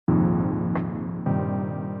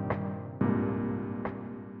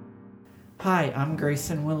Hi, I'm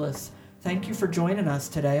Grayson Willis. Thank you for joining us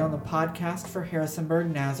today on the podcast for Harrisonburg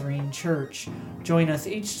Nazarene Church. Join us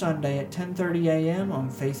each Sunday at 10:30 a.m. on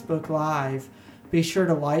Facebook Live. Be sure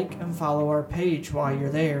to like and follow our page while you're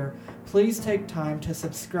there. Please take time to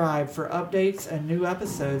subscribe for updates and new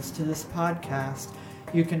episodes to this podcast.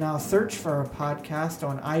 You can now search for our podcast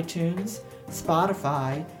on iTunes,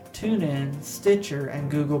 Spotify, TuneIn, Stitcher, and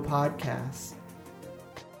Google Podcasts.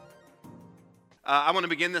 I want to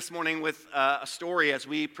begin this morning with a story as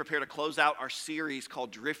we prepare to close out our series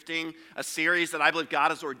called Drifting, a series that I believe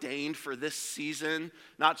God has ordained for this season,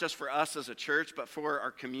 not just for us as a church, but for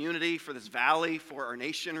our community, for this valley, for our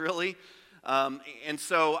nation, really. And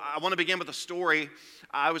so I want to begin with a story.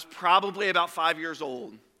 I was probably about 5 years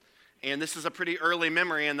old, and this is a pretty early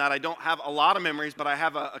memory in that I don't have a lot of memories, but I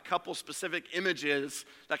have a couple specific images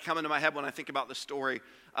that come into my head when I think about this story.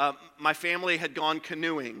 My family had gone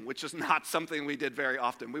canoeing, which is not something we did very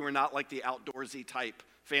often. We were not like the outdoorsy type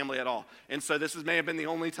family at all. And so this may have been the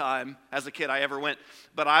only time as a kid I ever went.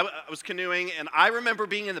 But I was canoeing, and I remember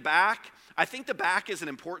being in the back. I think the back is an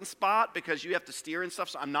important spot because you have to steer and stuff,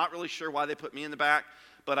 so I'm not really sure why they put me in the back.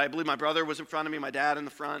 But I believe my brother was in front of me, my dad in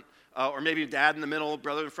the front, or maybe dad in the middle,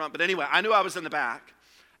 brother in front. But anyway, I knew I was in the back.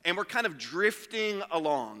 And we're kind of drifting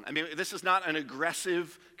along. I mean, this is not an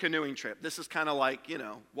aggressive canoeing trip. This is kind of like,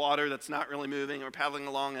 water that's not really moving. We're paddling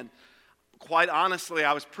along, and quite honestly,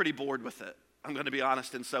 I was pretty bored with it. I'm going to be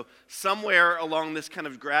honest. And so somewhere along this kind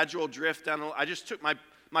of gradual drift down, I just took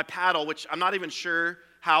my paddle, which I'm not even sure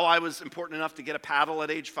how I was important enough to get a paddle at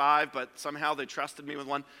age 5, but somehow they trusted me with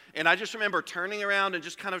one. And I just remember turning around and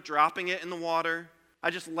just kind of dropping it in the water. I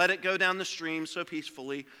just let it go down the stream so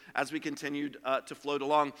peacefully as we continued to float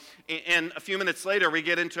along. And a few minutes later, we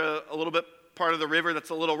get into a little bit part of the river that's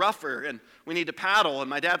a little rougher, and we need to paddle. And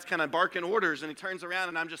my dad's kind of barking orders, and he turns around,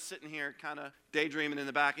 and I'm just sitting here kind of daydreaming in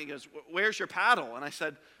the back. And he goes, "Where's your paddle?" And I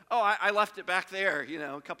said, "Oh, I left it back there,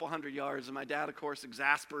 a couple hundred yards." And my dad, of course,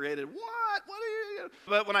 exasperated. What are you?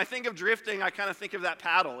 But when I think of drifting, I kind of think of that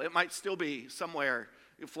paddle. It might still be somewhere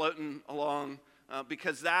floating along.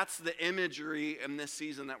 Because that's the imagery in this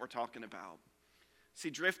season that we're talking about. See,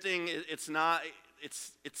 drifting, it's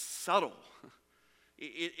subtle.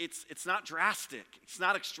 It's not drastic. It's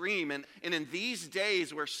not extreme. And in these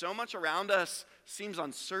days where so much around us seems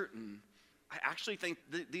uncertain, I actually think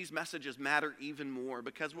these messages matter even more,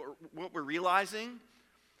 because what we're realizing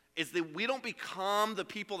is that we don't become the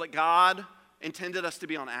people that God intended us to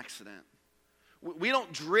be on accident. We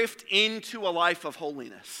don't drift into a life of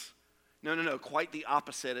holiness. No, quite the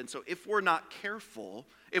opposite. And so if we're not careful,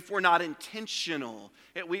 if we're not intentional,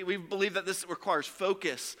 we believe that this requires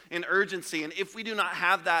focus and urgency. And if we do not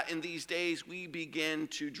have that in these days, we begin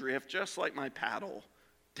to drift, just like my paddle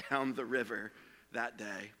down the river that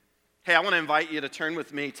day. Hey, I want to invite you to turn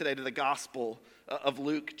with me today to the Gospel of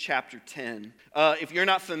Luke chapter 10. If you're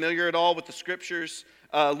not familiar at all with the scriptures,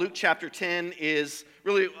 Luke chapter 10 is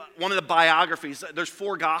really one of the biographies. There's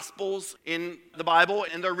 4 Gospels in the Bible,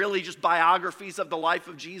 and they're really just biographies of the life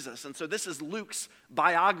of Jesus. And so this is Luke's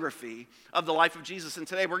biography of the life of Jesus. And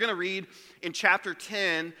today we're going to read in chapter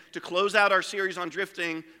 10, to close out our series on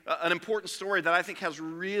drifting, an important story that I think has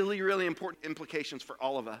really, really important implications for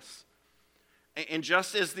all of us. And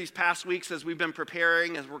just as these past weeks, as we've been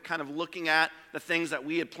preparing, as we're kind of looking at the things that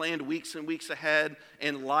we had planned weeks and weeks ahead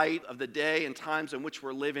in light of the day and times in which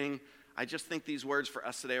we're living, I just think these words for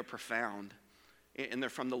us today are profound, and they're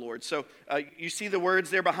from the Lord. So you see the words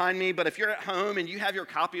there behind me, but if you're at home and you have your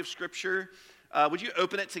copy of Scripture, would you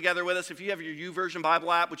open it together with us? If you have your YouVersion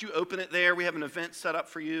Bible app, would you open it there? We have an event set up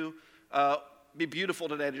for you. It'd be beautiful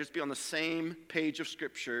today to just be on the same page of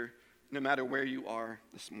Scripture, no matter where you are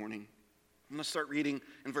this morning. I'm going to start reading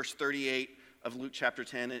in verse 38 of Luke chapter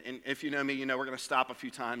 10. And if you know me, you know we're going to stop a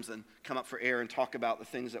few times and come up for air and talk about the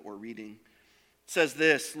things that we're reading. It says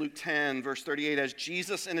this, Luke 10, verse 38, "As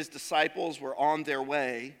Jesus and his disciples were on their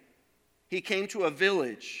way, he came to a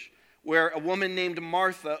village where a woman named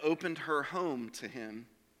Martha opened her home to him.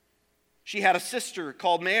 She had a sister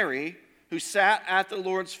called Mary who sat at the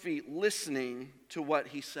Lord's feet listening to what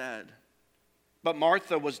he said. But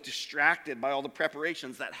Martha was distracted by all the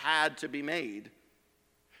preparations that had to be made.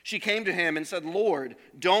 She came to him and said, 'Lord,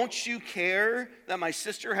 don't you care that my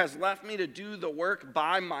sister has left me to do the work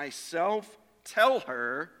by myself? Tell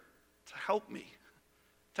her to help me.'"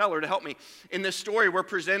 Tell her to help me. In this story, we're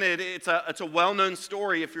presented, it's a well-known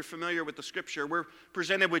story if you're familiar with the scripture. We're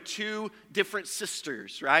presented with 2 different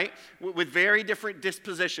sisters, right? With very different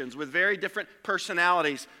dispositions, with very different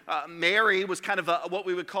personalities. Mary was kind of what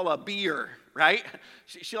we would call a beer, right?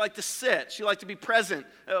 She liked to sit. She liked to be present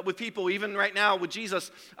with people, even right now with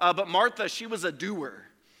Jesus. But Martha, she was a doer.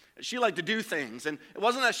 She liked to do things, and it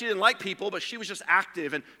wasn't that she didn't like people, but she was just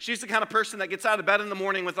active, and she's the kind of person that gets out of bed in the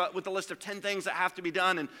morning with a list of 10 things that have to be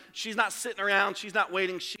done, and she's not sitting around, she's not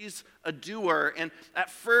waiting, she's a doer. And at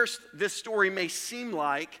first, this story may seem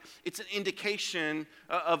like it's an indication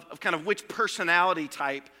of kind of which personality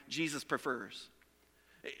type Jesus prefers.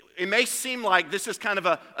 It may seem like this is kind of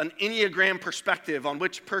an Enneagram perspective on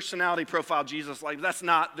which personality profile Jesus likes. That's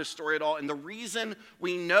not this story at all, and the reason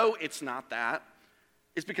we know it's not that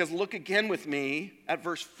is because look again with me at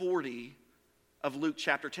verse 40 of Luke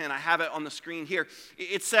chapter 10. I have it on the screen here.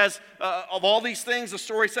 It says, of all these things, the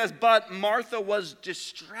story says, but Martha was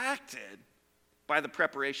distracted by the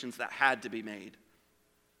preparations that had to be made.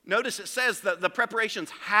 Notice it says that the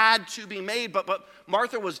preparations had to be made, but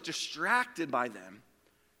Martha was distracted by them.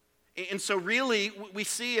 And so really, we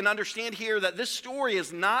see and understand here that this story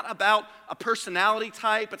is not about a personality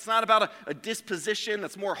type. It's not about a disposition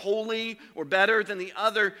that's more holy or better than the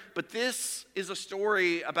other. But this is a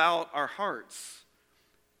story about our hearts.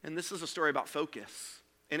 And this is a story about focus.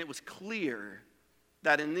 And it was clear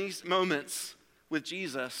that in these moments with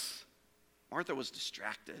Jesus, Martha was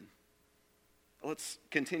distracted. Let's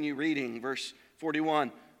continue reading verse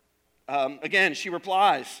 41. Again, she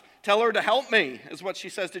replies, "Tell her to help me," is what she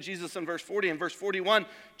says to Jesus in verse 40. In verse 41,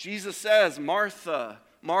 Jesus says, "Martha,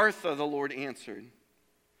 Martha," the Lord answered,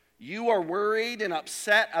 "you are worried and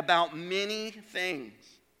upset about many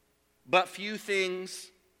things, but few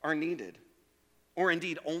things are needed, or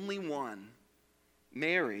indeed only one.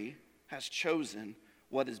 Mary has chosen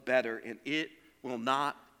what is better, and it will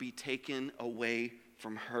not be taken away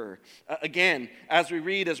from her." Again, as we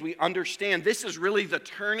read, as we understand, this is really the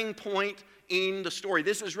turning point in the story.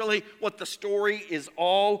 This is really what the story is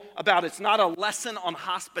all about. It's not a lesson on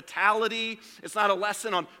hospitality. It's not a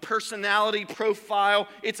lesson on personality profile.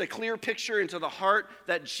 It's a clear picture into the heart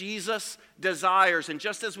that Jesus desires. And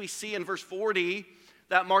just as we see in verse 40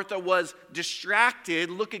 that Martha was distracted,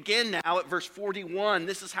 look again now at verse 41.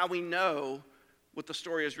 This is how we know what the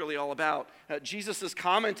story is really all about. Jesus is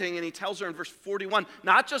commenting, and he tells her in verse 41,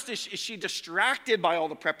 not just is she distracted by all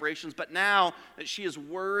the preparations, but now that she is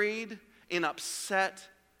worried and upset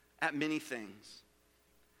at many things.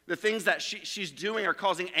 The things that she's doing are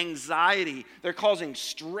causing anxiety. They're causing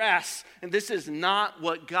stress, and this is not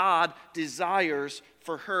what God desires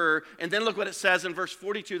for her. And then look what it says in verse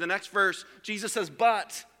 42, the next verse. Jesus says,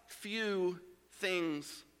 "But few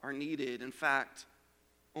things are needed. In fact,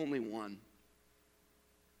 only one."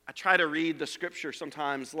 I try to read the scripture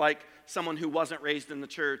sometimes like someone who wasn't raised in the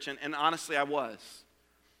church, and honestly, I was.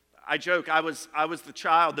 I joke, I was the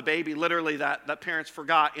child, the baby, literally, that parents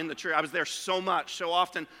forgot in the church. I was there so much, so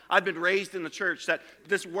often. I've been raised in the church that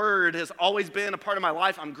this word has always been a part of my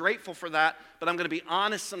life. I'm grateful for that, but I'm going to be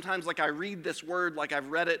honest, sometimes like I read this word like I've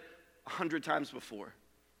read it 100 times before.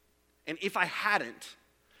 And if I hadn't,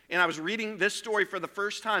 and I was reading this story for the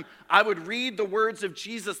first time, I would read the words of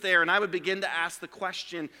Jesus there, and I would begin to ask the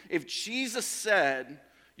question, if Jesus said,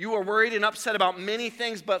 "You are worried and upset about many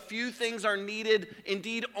things, but few things are needed,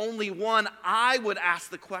 indeed only one," I would ask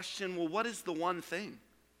the question, well, what is the one thing?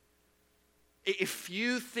 If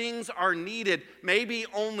few things are needed, maybe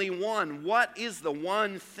only one, what is the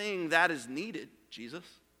one thing that is needed, Jesus?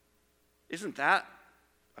 Isn't that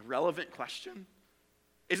a relevant question?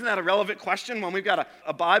 Isn't that a relevant question when we've got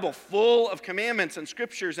a Bible full of commandments and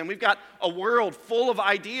scriptures, and we've got a world full of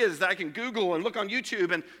ideas that I can Google and look on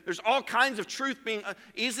YouTube, and there's all kinds of truth being,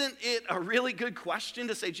 isn't it a really good question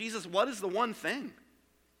to say, Jesus, what is the one thing?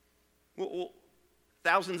 Well,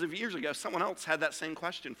 thousands of years ago, someone else had that same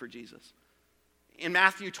question for Jesus. In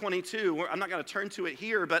Matthew 22, I'm not going to turn to it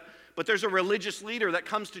here, but there's a religious leader that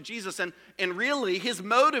comes to Jesus, and really his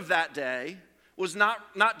motive that day was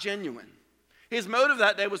not genuine. His motive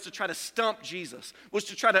that day was to try to stump Jesus, was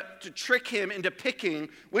to try to trick him into picking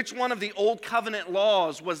which one of the old covenant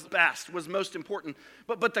laws was best, was most important.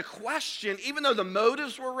 But the question, even though the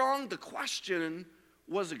motives were wrong, the question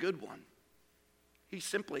was a good one. He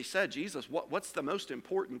simply said, Jesus, what's the most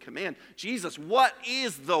important command? Jesus, what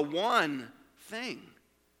is the one thing?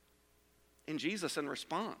 And Jesus, in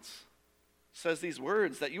response, says these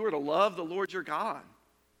words, that you are to love the Lord your God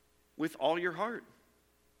with all your heart,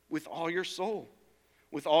 with all your soul,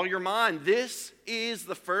 with all your mind. This is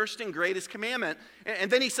the first and greatest commandment.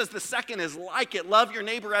 And then he says the second is like it, love your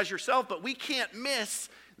neighbor as yourself. But we can't miss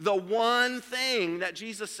the one thing that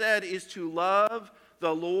Jesus said is to love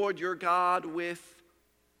the Lord your God with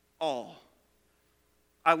all.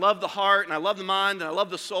 I love the heart, and I love the mind, and I love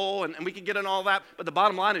the soul, and we can get in all that. But the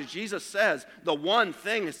bottom line is Jesus says the one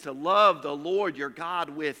thing is to love the Lord your God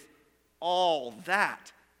with all.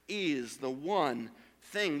 That is the one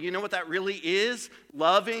thing. You know what that really is?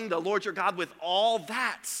 Loving the Lord your God with all,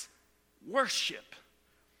 that's worship.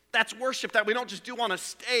 That's worship that we don't just do on a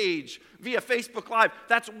stage via Facebook Live.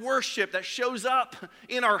 That's worship that shows up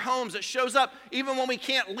in our homes. It shows up even when we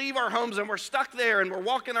can't leave our homes and we're stuck there and we're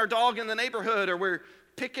walking our dog in the neighborhood or we're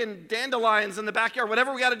picking dandelions in the backyard,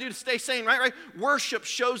 whatever we got to do to stay sane, right? Worship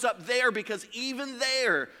shows up there because even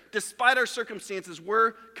there, despite our circumstances,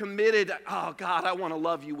 we're committed. Oh, God, I want to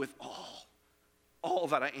love you with all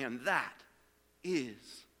that I am. That is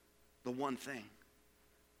the one thing.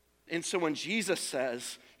 And so when Jesus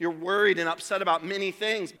says, you're worried and upset about many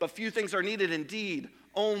things, but few things are needed, indeed,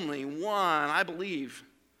 only one, I believe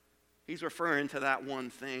he's referring to that one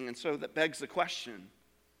thing. And so that begs the question.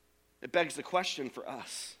 It begs the question for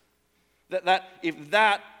us. That if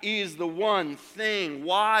that is the one thing,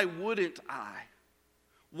 why wouldn't I?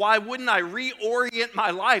 Why wouldn't I reorient my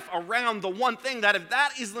life around the one thing? That if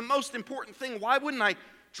that is the most important thing, why wouldn't I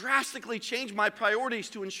drastically change my priorities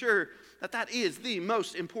to ensure that that is the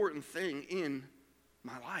most important thing in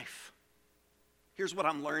my life? Here's what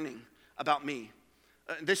I'm learning about me.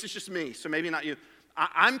 This is just me, so maybe not you.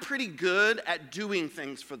 I'm pretty good at doing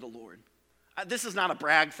things for the Lord. This is not a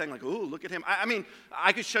brag thing like, oh, look at him. I mean,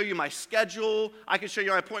 I could show you my schedule. I could show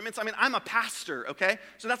you my appointments. I mean, I'm a pastor, okay?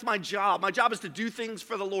 So that's my job. My job is to do things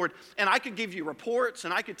for the Lord. And I could give you reports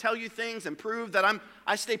and I could tell you things and prove that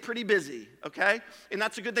I stay pretty busy, okay? And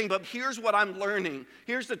that's a good thing. But here's what I'm learning.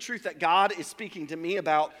 Here's the truth that God is speaking to me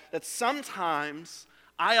about, that sometimes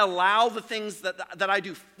I allow the things that I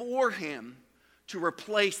do for him to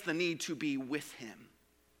replace the need to be with him.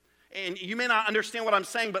 And you may not understand what I'm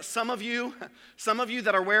saying, but some of you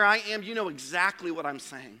that are where I am, you know exactly what I'm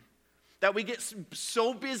saying. That we get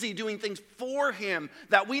so busy doing things for him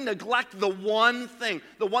that we neglect the one thing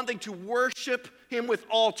to worship him with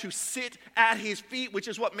all, to sit at his feet, which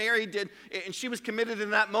is what Mary did. And she was committed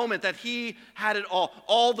in that moment that he had it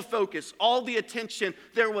all the focus, all the attention.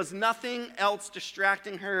 There was nothing else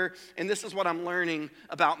distracting her. And this is what I'm learning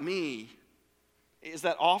about me, is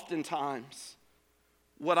that oftentimes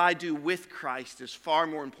what I do with Christ is far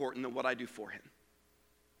more important than what I do for him.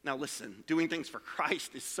 Now listen, doing things for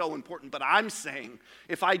Christ is so important, but I'm saying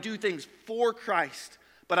if I do things for Christ,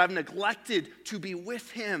 but I've neglected to be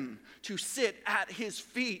with him, to sit at his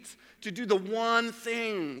feet, to do the one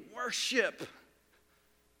thing, worship,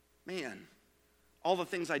 man, all the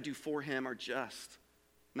things I do for him are just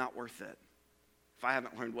not worth it if I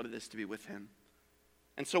haven't learned what it is to be with him.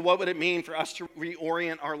 And so what would it mean for us to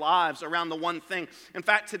reorient our lives around the one thing? In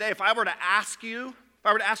fact, today, if I were to ask you,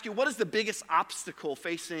 what is the biggest obstacle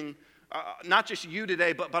facing not just you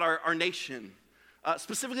today, but our nation,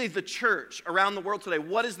 specifically the church around the world today,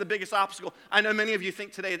 what is the biggest obstacle? I know many of you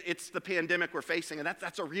think today it's the pandemic we're facing, and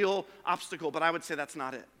that's a real obstacle, but I would say that's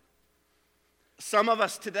not it. Some of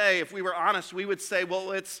us today, if we were honest, we would say,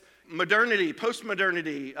 well, it's modernity,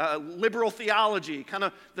 postmodernity, liberal theology, kind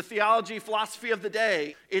of the theology, philosophy of the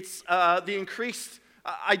day. It's the increased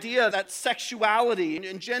idea that sexuality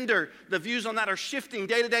and gender, the views on that are shifting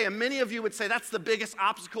day to day. And many of you would say that's the biggest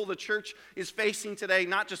obstacle the church is facing today,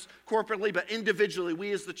 not just corporately, but individually,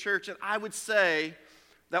 we as the church. And I would say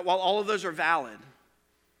that while all of those are valid,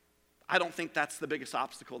 I don't think that's the biggest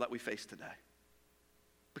obstacle that we face today.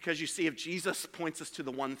 Because you see, if Jesus points us to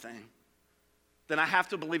the one thing, then I have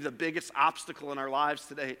to believe the biggest obstacle in our lives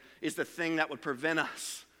today is the thing that would prevent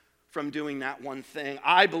us from doing that one thing.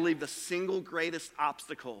 I believe the single greatest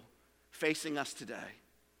obstacle facing us today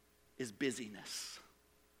is busyness.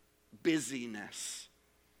 Busyness.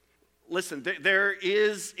 Listen, there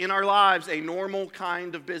is in our lives a normal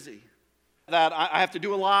kind of busy. That I have to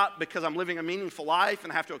do a lot because I'm living a meaningful life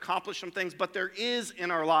and I have to accomplish some things, but there is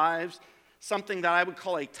in our lives something that I would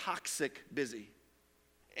call a toxic busy.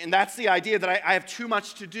 And that's the idea that I have too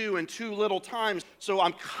much to do in too little time, so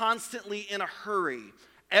I'm constantly in a hurry.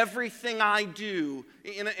 Everything I do,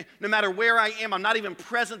 no matter where I am, I'm not even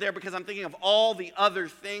present there because I'm thinking of all the other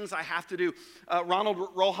things I have to do. Ronald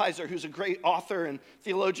Rolheiser, who's a great author and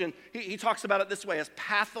theologian, he talks about it this way as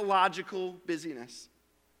pathological busyness.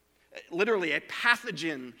 Literally a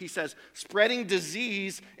pathogen, he says, spreading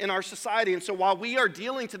disease in our society. And so while we are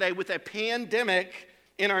dealing today with a pandemic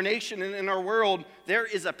in our nation and in our world, there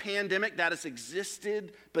is a pandemic that has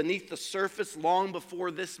existed beneath the surface long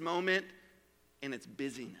before this moment, and it's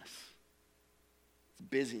busyness. It's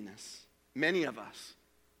busyness. Many of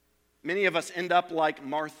us end up like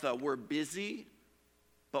Martha. We're busy,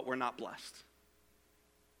 but we're not blessed.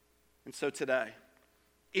 And so today,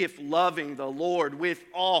 if loving the Lord with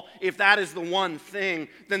all, if that is the one thing,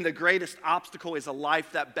 then the greatest obstacle is a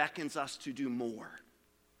life that beckons us to do more.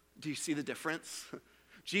 Do you see the difference?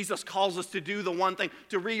 Jesus calls us to do the one thing,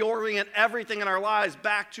 to reorient everything in our lives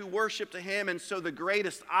back to worship to him. And so the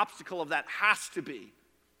greatest obstacle of that has to be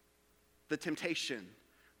the temptation,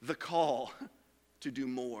 the call to do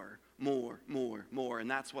more. And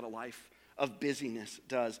that's what a life of busyness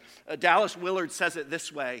does. Dallas Willard says it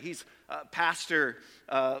this way. He's a pastor,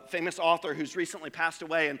 famous author who's recently passed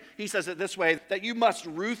away. And he says it this way, that you must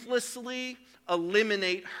ruthlessly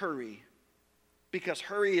eliminate hurry, because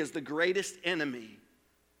hurry is the greatest enemy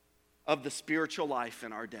of the spiritual life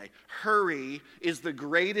in our day. Hurry is the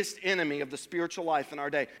greatest enemy of the spiritual life in our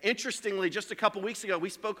day. Interestingly, just a couple weeks ago, we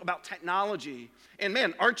spoke about technology. And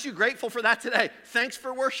man, aren't you grateful for that today? Thanks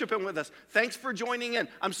for worshiping with us. Thanks for joining in.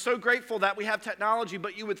 I'm so grateful that we have technology,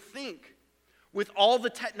 but you would think with all the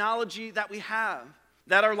technology that we have,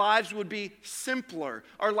 that our lives would be simpler,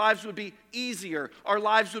 our lives would be easier, our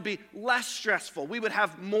lives would be less stressful. We would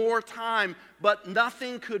have more time, but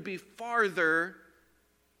nothing could be farther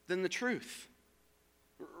than the truth,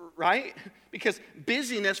 right? Because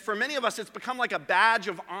busyness, for many of us, it's become like a badge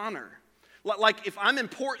of honor. Like if I'm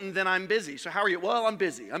important, then I'm busy. So how are you? Well, I'm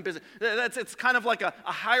busy. It's kind of like a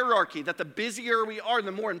hierarchy that the busier we are,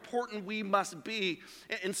 the more important we must be.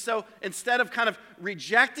 And so instead of kind of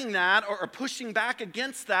rejecting that or pushing back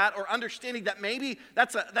against that or understanding that maybe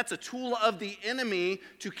that's a tool of the enemy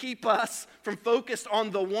to keep us from focused on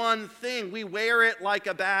the one thing, we wear it like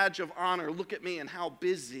a badge of honor. Look at me and how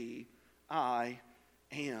busy I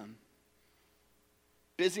am.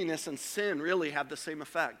 Busyness and sin really have the same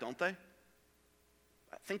effect, don't they?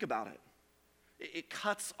 Think about it. It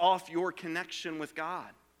cuts off your connection with God.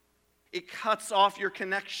 It cuts off your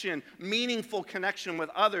connection, meaningful connection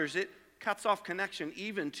with others. It cuts off connection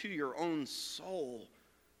even to your own soul.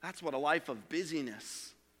 That's what a life of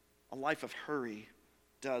busyness, a life of hurry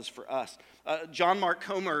does for us. John Mark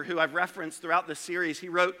Comer, who I've referenced throughout this series, he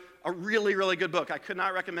wrote a really, really good book. I could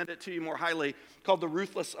not recommend it to you more highly, called The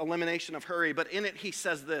Ruthless Elimination of Hurry. But in it, he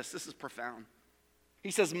says this. This is profound. He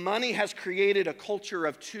says, money has created a culture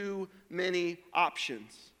of too many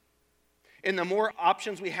options. And the more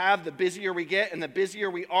options we have, the busier we get. And the busier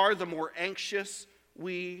we are, the more anxious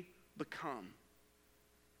we become.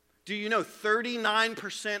 Do you know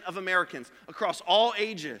 39% of Americans across all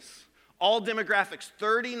ages, all demographics,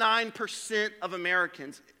 39% of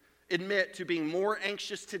Americans admit to being more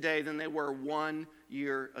anxious today than they were 1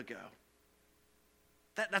 year ago.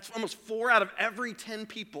 That's almost 4 out of every 10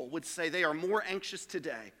 people would say they are more anxious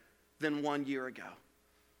today than 1 year ago.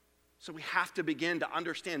 So we have to begin to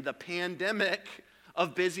understand the pandemic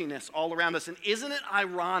of busyness all around us. And isn't it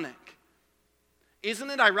ironic?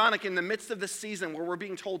 Isn't it ironic in the midst of this season where we're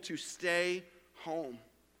being told to stay home?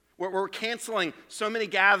 Where we're canceling so many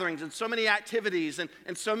gatherings and so many activities and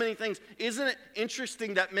so many things. Isn't it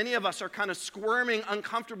interesting that many of us are kind of squirming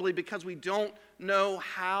uncomfortably because we don't know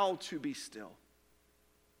how to be still?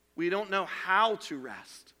 We don't know how to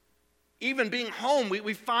rest. Even being home,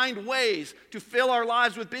 we find ways to fill our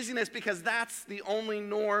lives with busyness because that's the only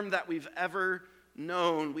norm that we've ever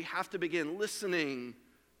known. We have to begin listening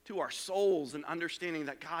to our souls and understanding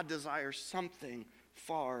that God desires something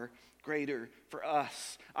far greater for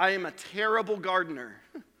us. I am a terrible gardener.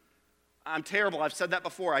 I'm terrible. I've said that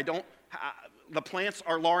before. The plants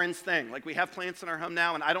are Lauren's thing. Like we have plants in our home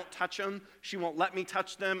now and I don't touch them. She won't let me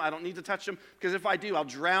touch them. I don't need to touch them because if I do, I'll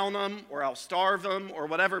drown them or I'll starve them or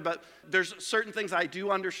whatever. But there's certain things I do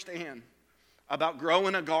understand about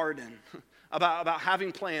growing a garden, about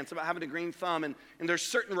having plants, about having a green thumb. And there's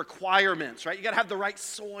certain requirements, right? You got to have the right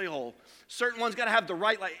soil. Certain ones got to have the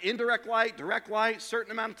right light, indirect light, direct light,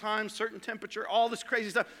 certain amount of time, certain temperature, all this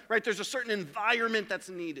crazy stuff, right? There's a certain environment that's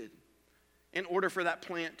needed in order for that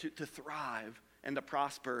plant to thrive and to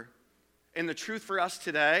prosper. And the truth for us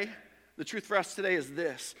today is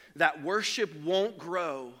this, that worship won't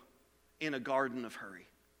grow in a garden of hurry.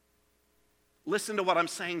 Listen to what I'm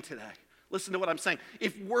saying today. Listen to what I'm saying.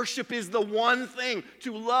 If worship is the one thing,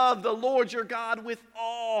 to love the Lord your God with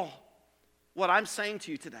all, what I'm saying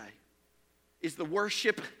to you today is the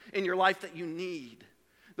worship in your life that you need.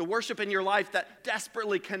 The worship in your life that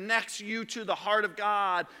desperately connects you to the heart of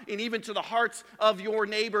God and even to the hearts of your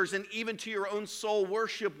neighbors and even to your own soul.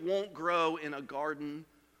 Worship won't grow in a garden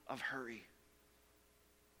of hurry.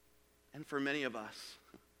 And for many of us,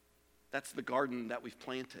 that's the garden that we've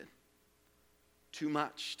planted. Too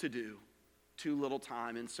much to do, too little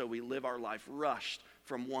time, and so we live our life rushed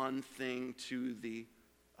from one thing to the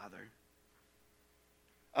other.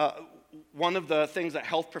 One of the things that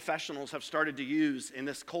health professionals have started to use in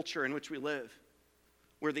this culture in which we live,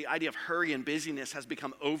 where the idea of hurry and busyness has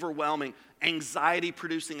become overwhelming,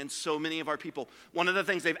 anxiety-producing in so many of our people. One of the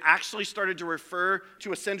things they've actually started to refer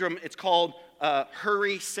to a syndrome, it's called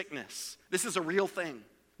hurry sickness. This is a real thing.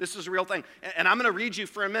 This is a real thing. And I'm going to read you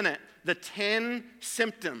for a minute the 10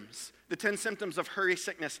 symptoms of hurry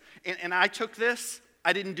sickness. And I took this,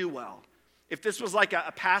 I didn't do well. If this was like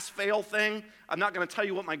a pass-fail thing, I'm not going to tell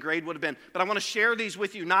you what my grade would have been. But I want to share these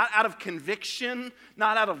with you, not out of conviction,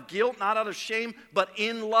 not out of guilt, not out of shame, but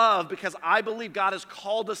in love, because I believe God has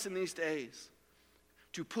called us in these days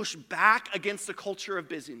to push back against the culture of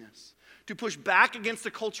busyness, to push back against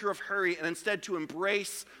the culture of hurry, and instead to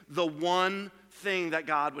embrace the one thing that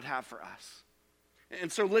God would have for us.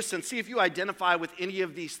 And so listen, see if you identify with any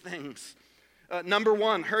of these things. Number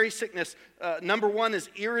one, hurry sickness. Number one is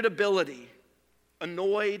irritability,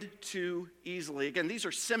 annoyed too easily. Again, these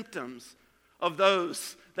are symptoms of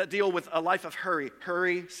those that deal with a life of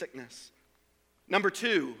hurry sickness. Number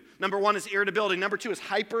one is irritability. Number two is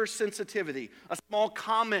hypersensitivity. A small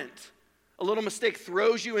comment, a little mistake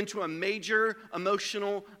throws you into a major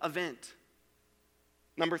emotional event.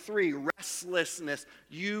 Number three, restlessness.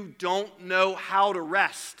 You don't know how to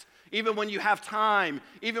rest. Even when you have time,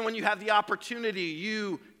 even when you have the opportunity,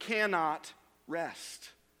 you cannot rest.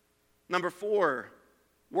 Number four,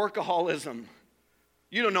 workaholism.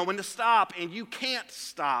 You don't know when to stop, and you can't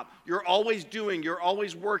stop. You're always doing, you're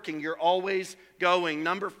always working, you're always going.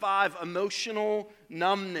 Number five, emotional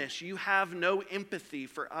numbness. You have no empathy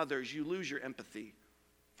for others. You lose your empathy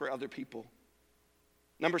for other people.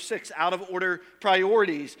 Number six, out of order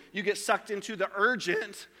priorities. You get sucked into the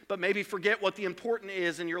urgent, but maybe forget what the important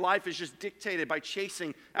is, and your life is just dictated by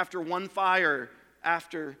chasing after one fire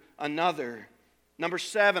after another. Number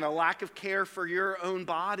seven, a lack of care for your own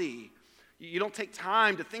body. You don't take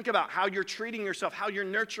time to think about how you're treating yourself, how you're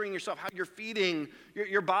nurturing yourself, how you're feeding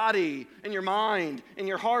your body and your mind and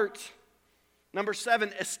your heart. Number seven,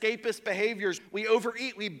 escapist behaviors. We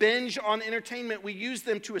overeat, we binge on entertainment, we use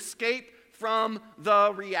them to escape from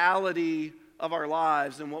the reality of our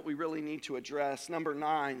lives and what we really need to address. Number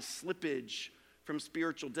nine, slippage from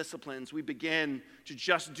spiritual disciplines. We begin to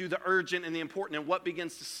just do the urgent and the important, and what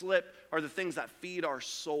begins to slip are the things that feed our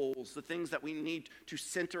souls, the things that we need to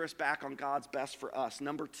center us back on God's best for us.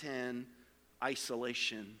 Number 10,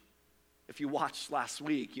 isolation. If you watched last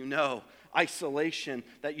week, you know isolation,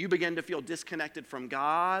 that you begin to feel disconnected from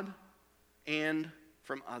God and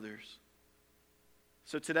from others.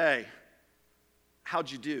 So today, how'd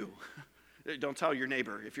you do? Don't tell your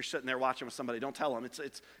neighbor. If you're sitting there watching with somebody, don't tell them.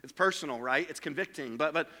 It's personal, right? It's convicting.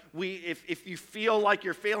 But if you feel like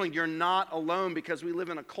you're failing, you're not alone, because we live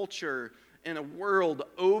in a culture, in a world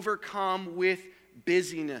overcome with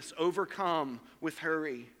busyness, overcome with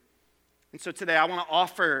hurry. And so today I want to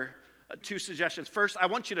offer two suggestions. First, I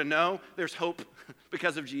want you to know there's hope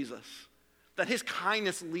because of Jesus. That his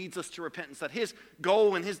kindness leads us to repentance, that his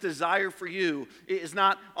goal and his desire for you is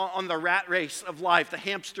not on the rat race of life, the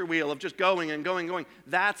hamster wheel of just going and going and going.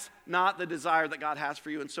 That's not the desire that God has for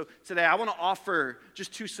you. And so today I want to offer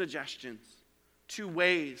just two suggestions, two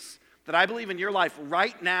ways that I believe in your life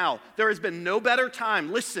right now. There has been no better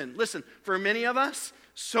time. Listen, for many of us,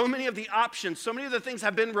 so many of the options, so many of the things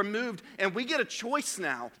have been removed, and we get a choice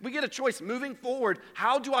now. We get a choice moving forward.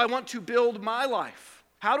 How do I want to build my life?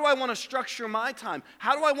 How do I want to structure my time?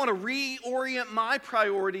 How do I want to reorient my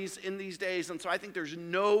priorities in these days? And so I think there's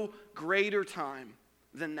no greater time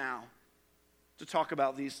than now to talk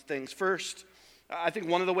about these things. First, I think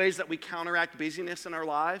one of the ways that we counteract busyness in our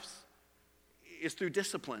lives is through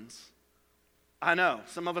disciplines. I know,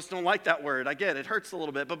 some of us don't like that word. I get it. It hurts a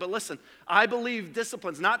little bit. But listen, I believe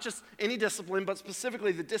disciplines, not just any discipline, but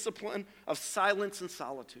specifically the discipline of silence and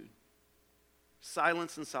solitude.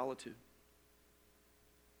 Silence and solitude.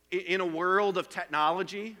 In a world of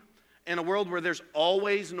technology, in a world where there's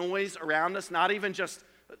always noise around us, not even just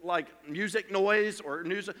like music noise or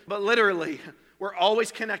news, but literally, we're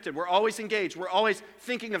always connected, we're always engaged, we're always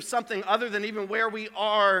thinking of something other than even where we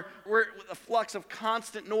are. We're a flux of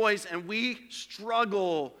constant noise, and we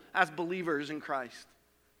struggle as believers in Christ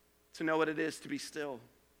to know what it is to be still,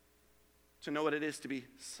 to know what it is to be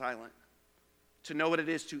silent, to know what it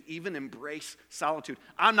is to even embrace solitude.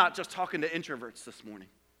 I'm not just talking to introverts this morning.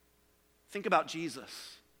 Think about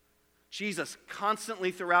Jesus. Jesus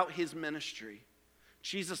constantly throughout his ministry,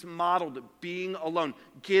 Jesus modeled being alone,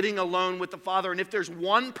 getting alone with the Father. And if there's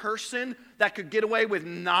one person that could get away with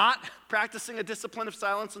not practicing a discipline of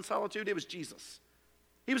silence and solitude, it was Jesus.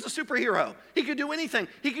 He was a superhero. He could do anything.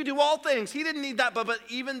 He could do all things. He didn't need that, but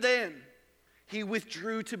even then, he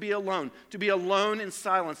withdrew to be alone in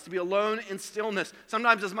silence, to be alone in stillness,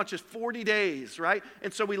 sometimes as much as 40 days, right?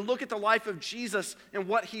 And so we look at the life of Jesus and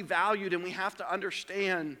what he valued, and we have to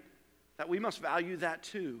understand that we must value that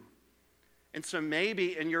too. And so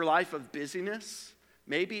maybe in your life of busyness,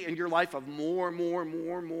 maybe in your life of more,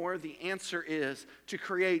 the answer is to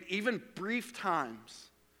create even brief times,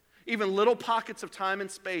 even little pockets of time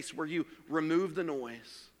and space where you remove the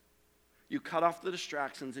noise. You cut off the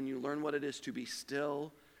distractions and you learn what it is to be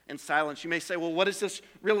still and silent. You may say, well, what is this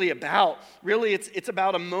really about? Really, it's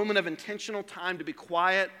about a moment of intentional time to be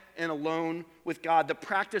quiet and alone with God. The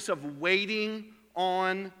practice of waiting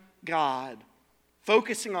on God,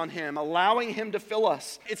 focusing on Him, allowing Him to fill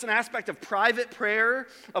us. It's an aspect of private prayer,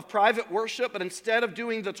 of private worship, but instead of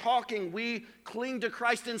doing the talking, we cling to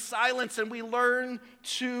Christ in silence and we learn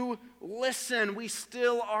to listen. We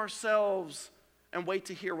still ourselves and wait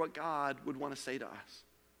to hear what God would want to say to us.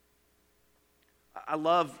 I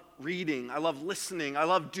love reading. I love listening. I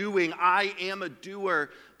love doing. I am a doer,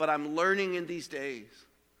 but I'm learning in these days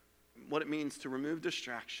what it means to remove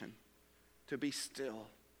distraction, to be still,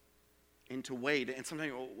 and to wait. And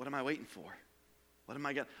sometimes, well, what am I waiting for? What am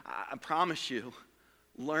I going to? I promise you,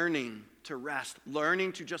 learning to rest,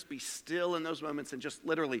 learning to just be still in those moments and just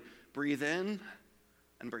literally breathe in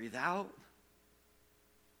and breathe out.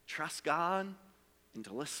 Trust God and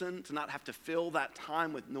to listen, to not have to fill that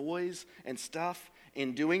time with noise and stuff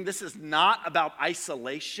in doing. This is not about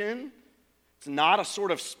isolation. It's not a sort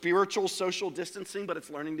of spiritual social distancing, but it's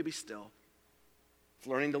learning to be still. It's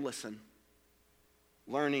learning to listen.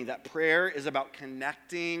 Learning that prayer is about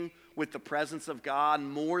connecting with the presence of God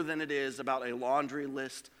more than it is about a laundry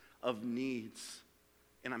list of needs.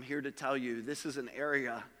 And I'm here to tell you, this is an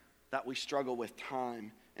area that we struggle with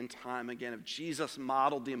time and time again. If Jesus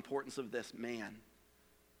modeled the importance of this, man,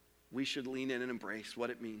 we should lean in and embrace what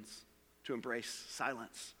it means to embrace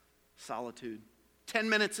silence, solitude. 10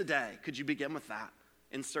 minutes a day. Could you begin with that,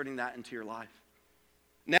 inserting that into your life?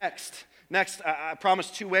 Next, I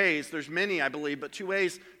promised 2 ways. There's many, I believe, but 2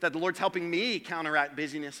 ways that the Lord's helping me counteract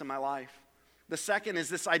busyness in my life. The second is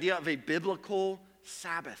this idea of a biblical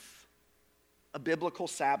Sabbath. A biblical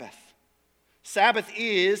Sabbath. Sabbath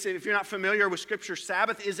is, if you're not familiar with Scripture,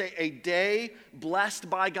 Sabbath is a day blessed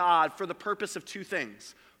by God for the purpose of 2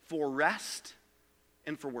 things: for rest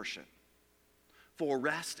and for worship. For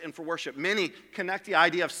rest and for worship. Many connect the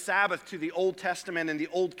idea of Sabbath to the Old Testament and the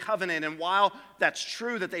Old Covenant, and while that's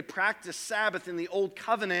true that they practice Sabbath in the Old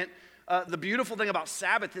Covenant, the beautiful thing about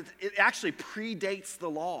Sabbath is it actually predates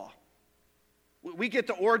the law. We get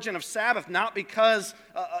the origin of Sabbath not because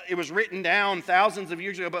it was written down thousands of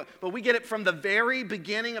years ago, but we get it from the very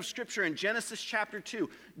beginning of Scripture in Genesis chapter 2.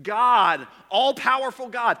 God, all-powerful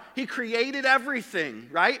God, He created everything,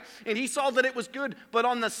 right? And He saw that it was good, but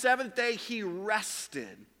on the 7th day He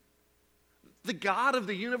rested. The God of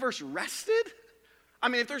the universe rested? I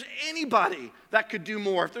mean, if there's anybody that could do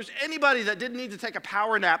more, if there's anybody that didn't need to take a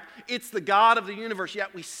power nap, it's the God of the universe.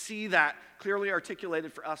 Yet we see that clearly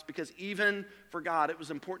articulated for us because even for God, it was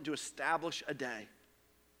important to establish a day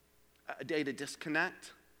to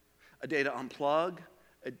disconnect, a day to unplug,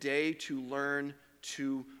 a day to learn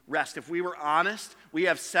to rest. If we were honest, we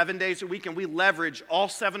have 7 days a week and we leverage all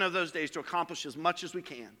 7 of those days to accomplish as much as we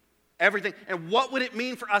can. Everything. And what would it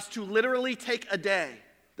mean for us to literally take a day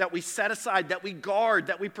that we set aside, that we guard,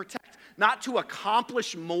 that we protect, not to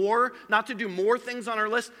accomplish more, not to do more things on our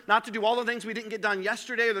list, not to do all the things we didn't get done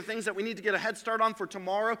yesterday or the things that we need to get a head start on for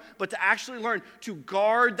tomorrow, but to actually learn to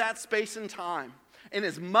guard that space and time. And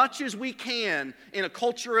as much as we can in a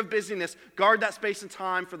culture of busyness, guard that space and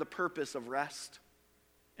time for the purpose of rest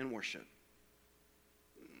and worship.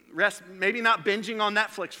 Rest, maybe not binging on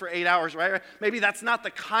Netflix for 8 hours, right? Maybe that's not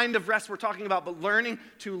the kind of rest we're talking about, but learning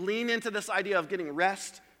to lean into this idea of getting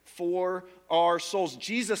rest for our souls.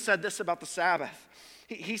 Jesus said this about the Sabbath.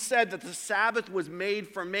 He said that the Sabbath was made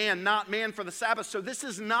for man, not man for the Sabbath. So this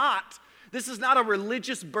is not a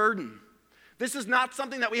religious burden. This is not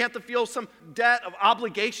something that we have to feel some debt of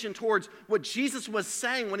obligation towards. What Jesus was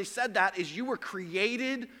saying when He said that is you were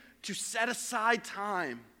created to set aside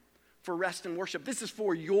time for rest and worship. This is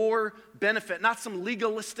for your benefit, not some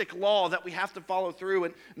legalistic law that we have to follow through.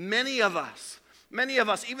 And many of us,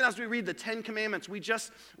 even as we read the 10 Commandments,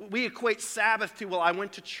 we equate Sabbath to, well, I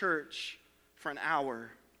went to church for an hour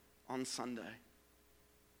on Sunday.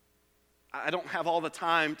 I don't have all the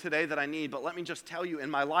time today that I need, but let me just tell you, in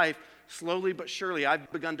my life, slowly but surely,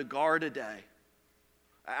 I've begun to guard a day.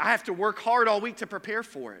 I have to work hard all week to prepare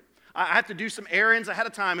for it. I have to do some errands ahead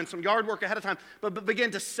of time and some yard work ahead of time, but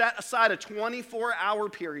begin to set aside a 24-hour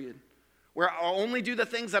period where I'll only do the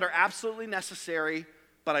things that are absolutely necessary,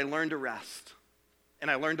 but I learn to rest and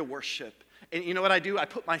I learn to worship. And you know what I do? I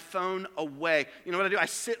put my phone away. You know what I do? I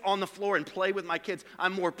sit on the floor and play with my kids.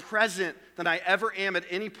 I'm more present than I ever am at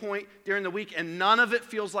any point during the week, and none of it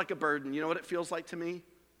feels like a burden. You know what it feels like to me?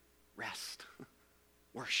 Rest,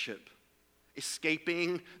 worship.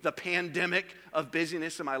 escaping the pandemic of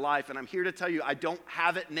busyness in my life. And I'm here to tell you, I don't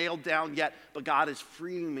have it nailed down yet, but God is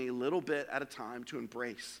freeing me a little bit at a time to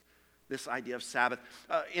embrace this idea of Sabbath.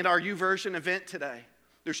 In our YouVersion event today,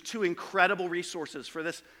 there's 2 incredible resources for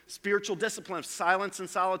this spiritual discipline of silence and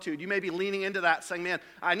solitude. You may be leaning into that saying, man,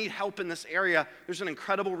 I need help in this area. There's an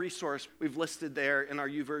incredible resource we've listed there in our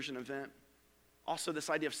YouVersion event. Also, this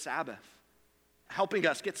idea of Sabbath, helping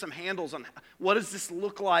us get some handles on what does this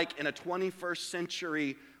look like in a 21st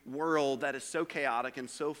century world that is so chaotic and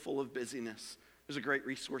so full of busyness. There's a great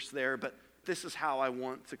resource there, but this is how I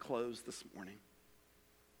want to close this morning,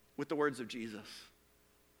 with the words of Jesus.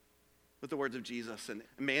 With the words of Jesus. And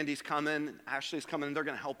Mandy's coming, Ashley's coming, and they're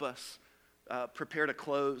going to help us prepare to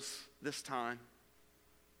close this time.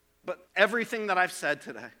 But everything that I've said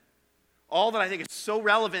today, all that I think is so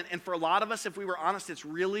relevant, and for a lot of us, if we were honest, it's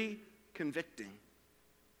really convicting.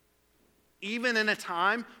 Even in a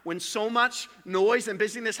time when so much noise and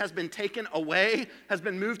busyness has been taken away, has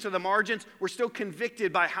been moved to the margins, we're still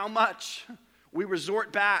convicted by how much we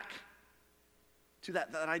resort back to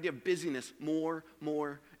that idea of busyness more,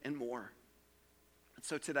 and more. And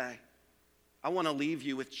so today, I want to leave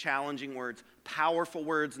you with challenging words, powerful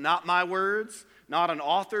words, not my words, not an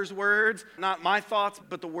author's words, not my thoughts,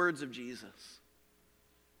 but the words of Jesus.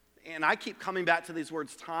 And I keep coming back to these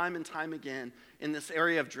words time and time again in this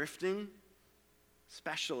area of drifting,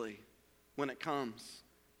 especially when it comes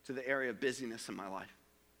to the area of busyness in my life.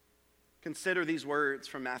 Consider these words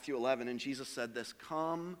from Matthew 11, and Jesus said this,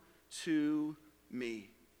 "Come to me,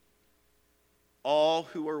 all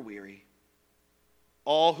who are weary,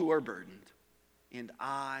 all who are burdened, and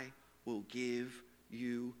I will give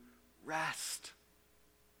you rest."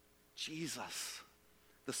 Jesus,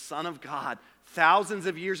 the Son of God, thousands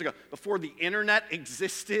of years ago, before the internet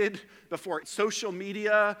existed, before social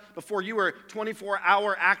media, before you were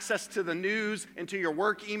 24-hour access to the news and to your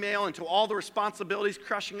work email and to all the responsibilities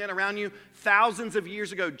crushing in around you, thousands of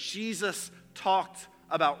years ago, Jesus talked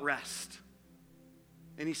about rest.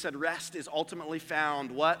 And he said rest is ultimately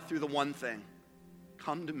found, what? Through the one thing.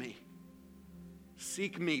 Come to me.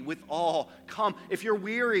 Seek me with all. Come. If you're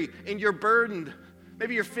weary and you're burdened,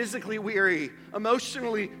 maybe you're physically weary,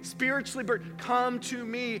 emotionally, spiritually burdened, come to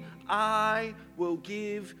me. I will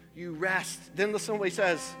give you rest. Then listen to what he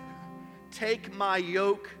says. Take my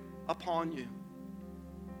yoke upon you.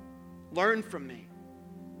 Learn from me.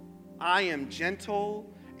 I am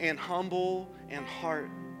gentle and humble in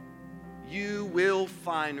heart. You will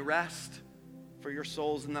find rest for your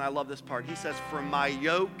souls. And then I love this part. He says, for my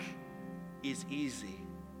yoke is easy.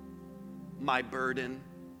 My burden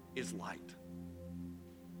is light.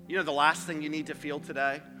 You know the last thing you need to feel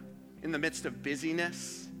today, in the midst of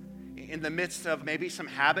busyness, in the midst of maybe some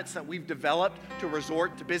habits that we've developed to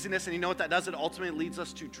resort to busyness, and you know what that does? It ultimately leads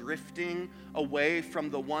us to drifting away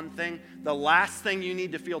from the one thing. The last thing you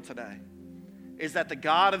need to feel today is that the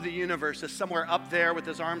God of the universe is somewhere up there with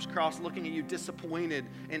his arms crossed looking at you disappointed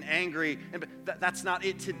and angry. And that's not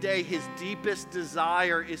it today. His deepest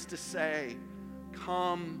desire is to say,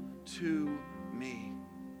 come to me.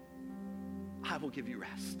 I will give you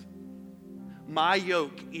rest. My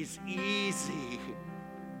yoke is easy.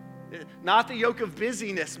 Not the yoke of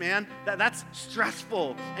busyness, man. That's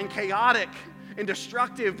stressful and chaotic and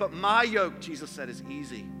destructive. But my yoke, Jesus said, is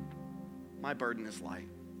easy. My burden is light.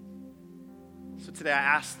 So today I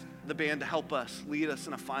asked the band to help us, lead us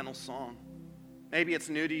in a final song. Maybe it's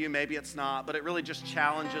new to you, maybe it's not, but it really just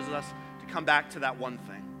challenges us to come back to that one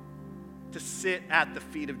thing, to sit at the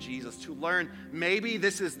feet of Jesus, to learn maybe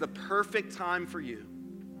this is the perfect time for you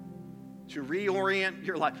to reorient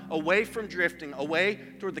your life away from drifting, away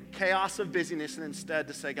toward the chaos of busyness, and instead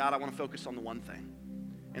to say, God, I want to focus on the one thing,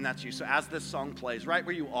 and that's you. So as this song plays, right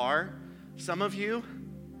where you are, some of you,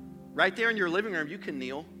 right there in your living room, you can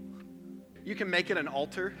kneel. You can make it an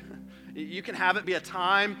altar. You can have it be a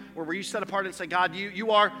time where you set apart and say, God, you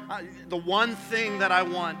are the one thing that I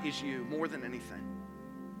want is you more than anything.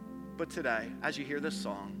 But today, as you hear this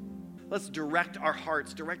song, let's direct our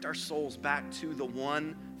hearts, direct our souls back to the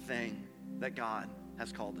one thing that God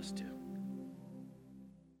has called us to.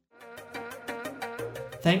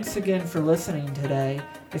 Thanks again for listening today.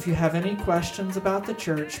 If you have any questions about the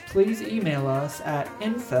church, please email us at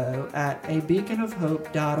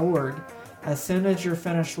info@abeaconofhope.org. As soon as you're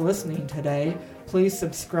finished listening today, please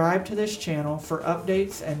subscribe to this channel for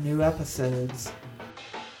updates and new episodes.